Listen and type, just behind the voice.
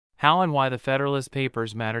How and Why the Federalist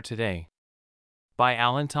Papers Matter Today, by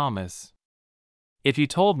Alan Thomas. If you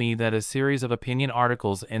told me that a series of opinion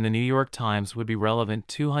articles in the New York Times would be relevant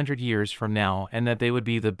 200 years from now and that they would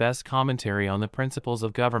be the best commentary on the principles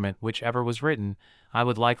of government which ever was written, I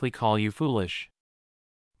would likely call you foolish.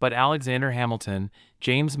 But Alexander Hamilton,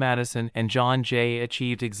 James Madison and John Jay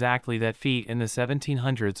achieved exactly that feat in the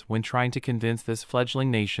 1700s when trying to convince this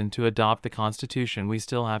fledgling nation to adopt the Constitution we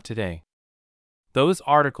still have today. Those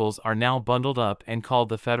articles are now bundled up and called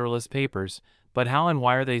the Federalist Papers, but how and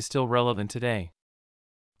why are they still relevant today?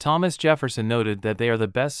 Thomas Jefferson noted that they are the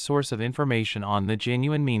best source of information on the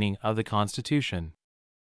genuine meaning of the Constitution.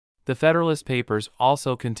 The Federalist Papers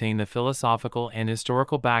also contain the philosophical and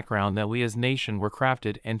historical background that we as a nation were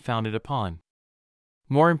crafted and founded upon.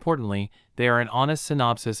 More importantly, they are an honest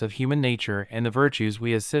synopsis of human nature and the virtues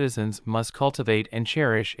we as citizens must cultivate and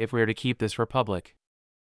cherish if we are to keep this republic.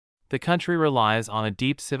 The country relies on a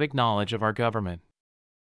deep civic knowledge of our government.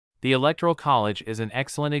 The Electoral College is an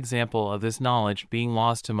excellent example of this knowledge being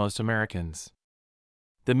lost to most Americans.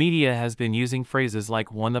 The media has been using phrases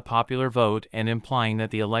like won the popular vote and implying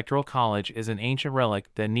that the Electoral College is an ancient relic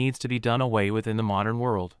that needs to be done away with in the modern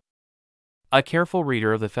world. A careful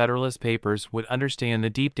reader of the Federalist Papers would understand the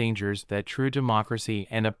deep dangers that true democracy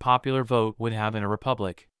and a popular vote would have in a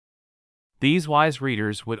republic. These wise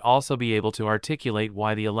readers would also be able to articulate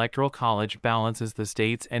why the Electoral College balances the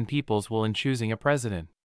states and people's will in choosing a president.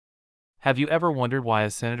 Have you ever wondered why a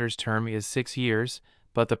senator's term is 6 years,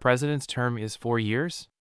 but the president's term is 4 years?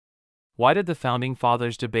 Why did the Founding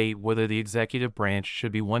Fathers debate whether the executive branch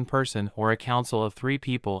should be one person or a council of 3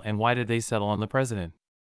 people, and why did they settle on the president?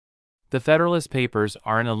 The Federalist Papers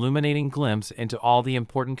are an illuminating glimpse into all the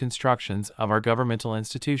important constructions of our governmental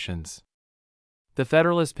institutions. The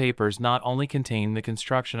Federalist Papers not only contain the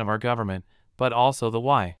construction of our government, but also the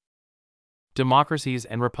why. Democracies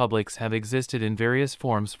and republics have existed in various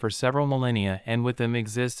forms for several millennia, and with them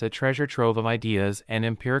exists a treasure trove of ideas and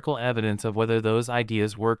empirical evidence of whether those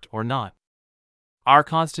ideas worked or not. Our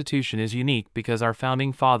Constitution is unique because our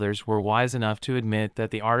Founding Fathers were wise enough to admit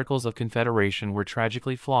that the Articles of Confederation were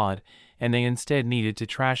tragically flawed, and they instead needed to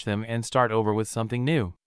trash them and start over with something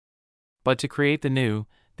new. But to create the new,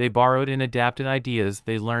 they borrowed and adapted ideas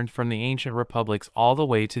they learned from the ancient republics all the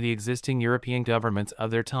way to the existing European governments of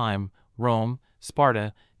their time: Rome,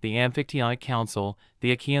 Sparta, the Amphictyonic Council,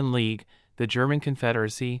 the Achaean League, the German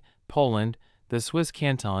Confederacy, Poland, the Swiss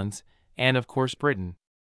cantons, and of course Britain.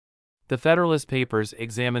 The Federalist Papers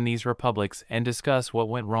examine these republics and discuss what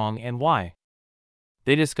went wrong and why.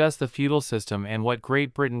 They discuss the feudal system and what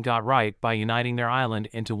Great Britain got right by uniting their island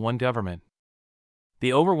into one government.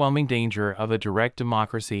 The overwhelming danger of a direct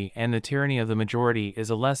democracy and the tyranny of the majority is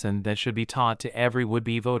a lesson that should be taught to every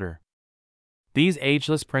would-be voter. These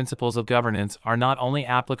ageless principles of governance are not only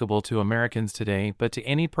applicable to Americans today, but to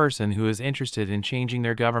any person who is interested in changing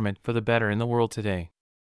their government for the better in the world today.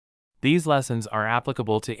 These lessons are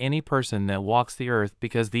applicable to any person that walks the earth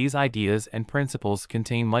because these ideas and principles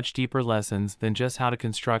contain much deeper lessons than just how to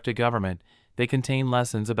construct a government. They contain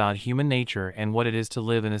lessons about human nature and what it is to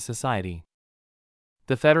live in a society.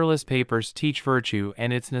 The Federalist Papers teach virtue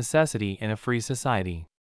and its necessity in a free society.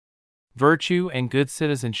 Virtue and good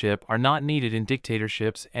citizenship are not needed in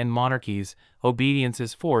dictatorships and monarchies. Obedience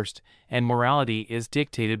is forced, and morality is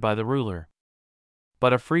dictated by the ruler.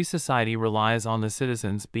 But a free society relies on the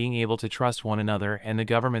citizens being able to trust one another and the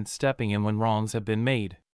government stepping in when wrongs have been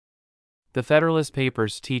made. The Federalist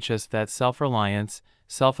Papers teach us that self-reliance,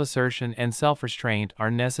 self-assertion, and self-restraint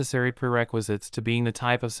are necessary prerequisites to being the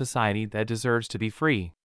type of society that deserves to be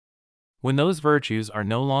free. When those virtues are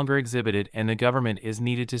no longer exhibited and the government is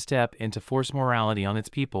needed to step in to force morality on its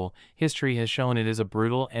people, history has shown it is a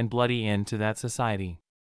brutal and bloody end to that society.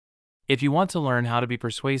 If you want to learn how to be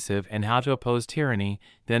persuasive and how to oppose tyranny,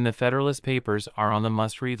 then the Federalist Papers are on the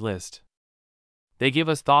must-read list. They give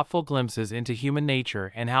us thoughtful glimpses into human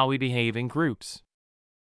nature and how we behave in groups.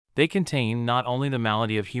 They contain not only the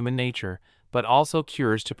malady of human nature, but also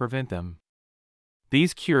cures to prevent them.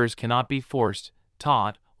 These cures cannot be forced,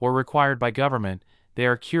 taught, or required by government. They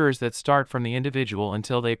are cures that start from the individual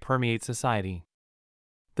until they permeate society.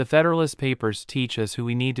 The Federalist Papers teach us who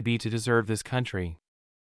we need to be to deserve this country.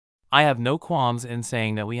 I have no qualms in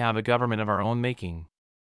saying that we have a government of our own making.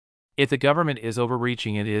 If the government is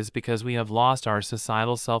overreaching, it is because we have lost our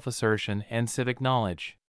societal self-assertion and civic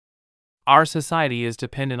knowledge. Our society is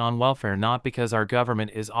dependent on welfare not because our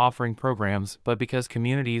government is offering programs, but because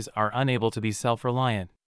communities are unable to be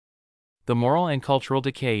self-reliant. The moral and cultural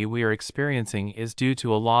decay we are experiencing is due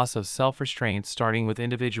to a loss of self-restraint starting with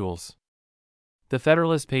individuals. The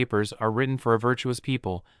Federalist Papers are written for a virtuous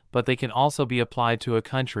people, but they can also be applied to a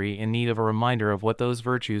country in need of a reminder of what those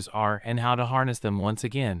virtues are and how to harness them once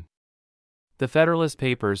again. The Federalist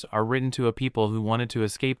Papers are written to a people who wanted to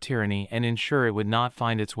escape tyranny and ensure it would not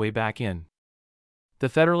find its way back in. The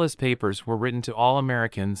Federalist Papers were written to all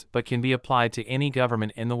Americans but can be applied to any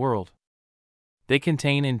government in the world. They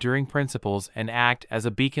contain enduring principles and act as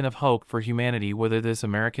a beacon of hope for humanity, whether this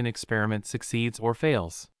American experiment succeeds or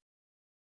fails.